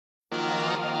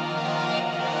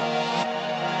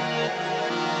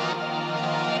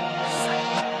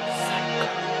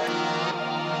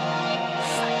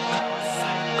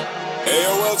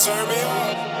well, turn me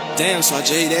on. Damn,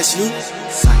 SwaJ, that's you?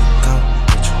 Psycho,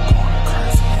 bitch, I'm going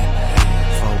crazy in the head.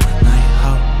 For a night,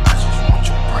 ho, I just want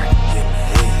your brain, give me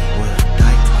head. With a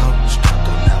dyke, ho, strapped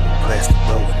up now with plastic,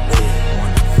 but with lead.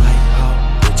 Wanna fight, ho,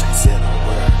 bitch, ain't said a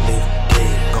word, leave him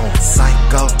dead. Going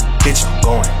psycho, bitch, I'm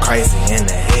going crazy in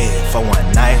the head. For one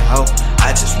night, ho,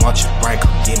 I just want your brain,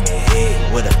 come give me head.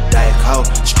 With a dyke, ho,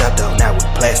 strapped up now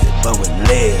with plastic, but with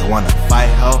lead. Wanna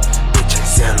fight, ho, bitch, ain't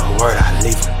said a word, I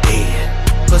leave him dead.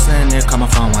 Pussy in there call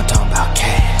my phone when talking about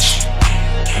cash.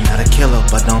 I'm not a killer,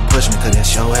 but don't push me, cause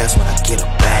that's your ass when I get a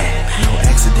bag. No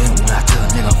accident when I tell a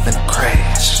nigga I'm finna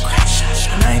crash.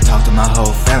 And I ain't talked to my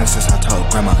whole family since I told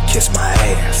grandma to kiss my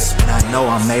ass. And I know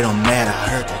I made them mad, I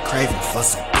heard they craving for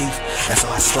some beef. And so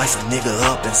I slice a nigga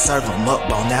up and serve him up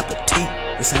on appetit.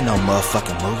 This ain't no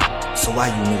motherfucking movie, so why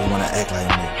you nigga wanna act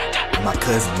like me? And my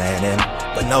cousin mad at me,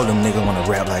 but know them niggas wanna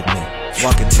rap like me.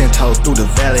 Walking 10 toes through the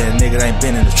valley and niggas ain't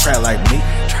been in the trap like me.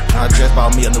 Now I just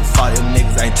bought me a new 40, them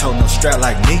niggas ain't told no strap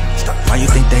like me. Why you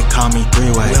think they call me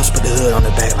three-way? Who else put the hood on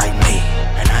the back like me?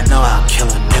 And I know I'll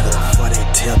kill a nigga before they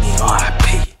tell me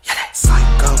R.I.P.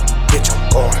 Psycho, bitch, I'm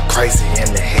going crazy in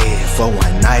the head. For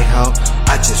one night, ho,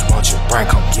 I just want your brain,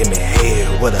 come give me head.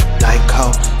 With a dyke,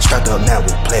 ho, strapped up now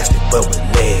with plastic, but with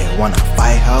lead. Wanna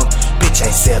fight, ho? Bitch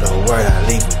ain't said a word, I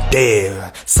leave you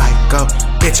dead. Psycho,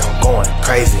 bitch, I'm going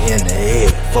crazy in the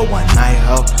head. For one night,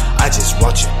 ho, I just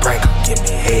want your brain, come give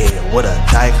me head. With a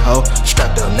dyke, ho,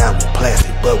 strapped up now with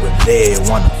plastic, but with lead.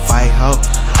 Wanna fight, ho?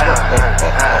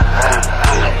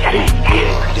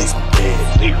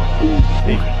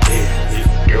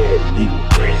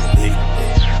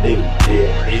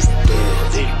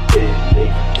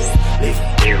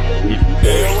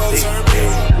 Yeah, well, turn me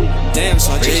on.